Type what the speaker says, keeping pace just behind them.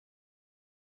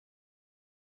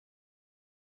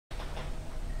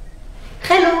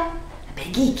Hello,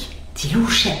 begik,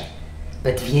 tilusha.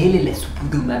 Bat viele la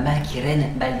supudo mama kiren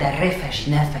baldarefa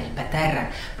jinafa el patara,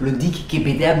 blodik ke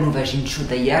bedablo vajincho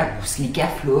dayar buslika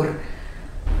flor.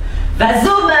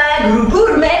 Vazoma,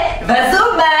 gruburme,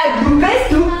 vazoma,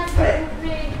 grubestu.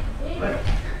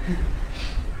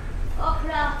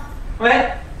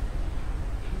 Ouais.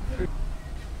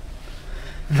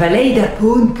 Valei da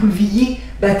pon pulví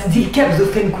bat dil cap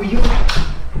zofen couillou.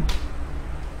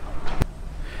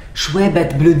 Chouet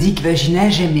bat blodik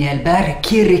vaginage me albar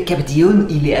kere capdion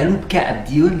il est alupka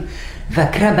abdion va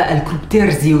kraba al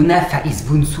krupter zionafa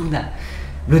isvunsuna.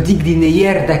 Blodik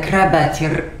dineyer da kraba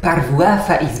tir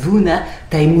parvuafa isvuna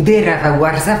tai mudera va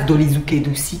warzaf dolizuke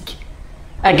dusik.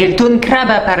 Agelton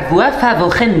kraba parvuafa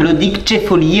vochen blodik che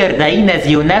folier da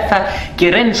inazionafa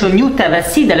keren chonyuta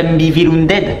vasi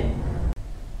dalambivirunded.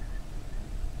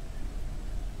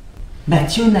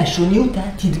 Bationa chonyuta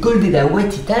tit golde da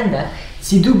wetitanda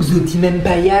siduk zoti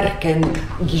membayar kan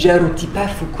gijarotipa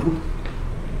fukru.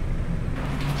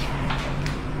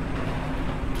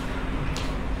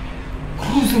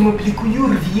 Cruzumo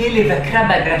plikuyur viele va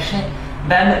kraba grachet,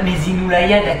 bam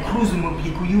mezinulaya da cruzumo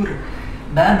plikuyur,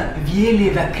 bam viele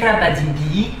va kraba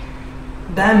dimbii,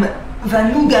 bam va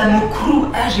nuga mo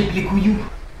cru age plikuyu.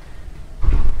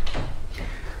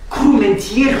 Cru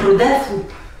mentir rodafu,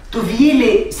 to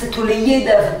viele satoleye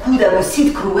da vukuda mo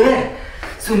sit cruer,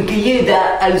 sun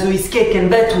keyeda also iskeken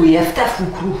batu e aftafu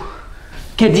cru.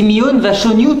 Kadimion va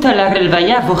chonyuta la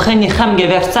relvaya vochen icham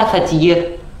geversa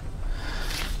fatigir.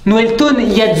 Noelton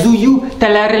yadzuyu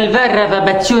tala relva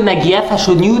ravabationa giafa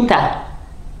chonyuta.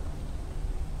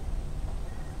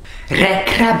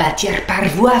 Rekraba tier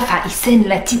parvuafa isen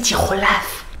la titi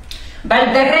cholaf.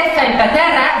 Baldarefa el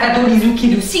patara va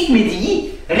dolizuki dusik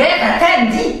medii, reva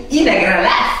tandi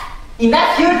inagralaf.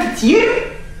 Inafiot tir?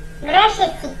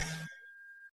 Respondeculo.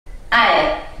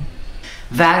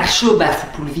 Va archo bafu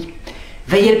pulví.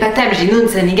 Vayel patam ginon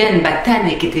sanigan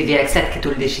batane que te veaxat que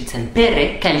tol deshitsan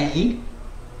pere, kali.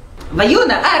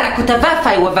 Vayona ara Kotava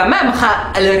fai wa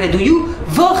mamra al reduyu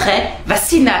voche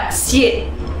vasina sie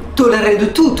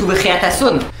toleredu tu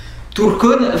vecheatason.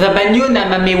 Turkon va bagnona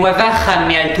mamewavaxa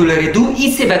me al toleredu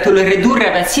ise va toleredu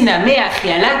ravasina me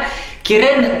achiala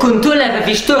kiren kontola va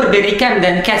vistor berikam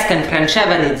dan kaskan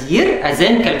franchava nedir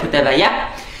azen kal Kotavaya.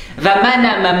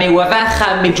 Vamana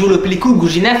mamewavaxa mejulo pliku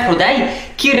gujinaf rodai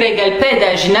ki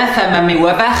regalpeda jinafa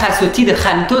mamewavaxa sotid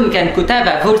khanton kan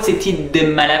Kotava volsetid de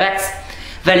malavax.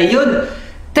 Valeyon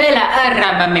tela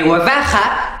arra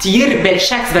mamewavaxa tir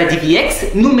belchax va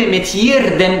diviex nume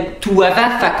metir dem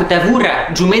tuavafa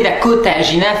Kotavura jumeda kota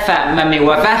jinafa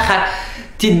mamewavaxa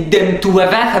tid dem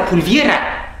tuavafa pulvira.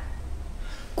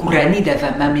 Kuranida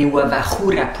va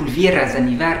mamewavaxura pulvira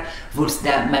zanivar vols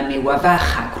da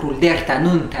mamewavaxa krulderta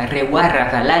nonta rewara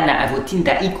valana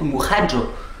avotinda ikumuhajo.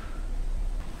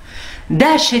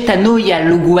 Da shetanoia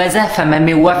loguazafa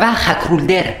mamewavaxa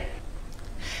krulder.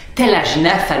 Tela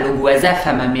jinafa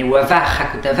loguazafa mamewavaxa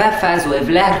Kotavafa zo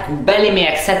evlar gu baleme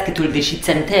aksat ketol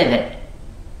deshitsanteve.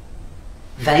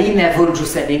 Vaina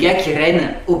voljusanega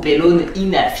kiren opelon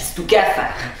ina fistukafa.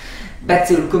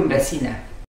 Batsolkom basina.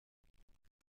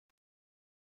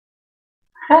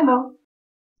 Hello.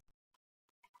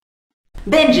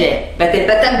 Benje, batel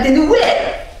patam te nouer.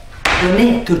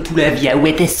 Done, tol pula via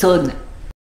wete son.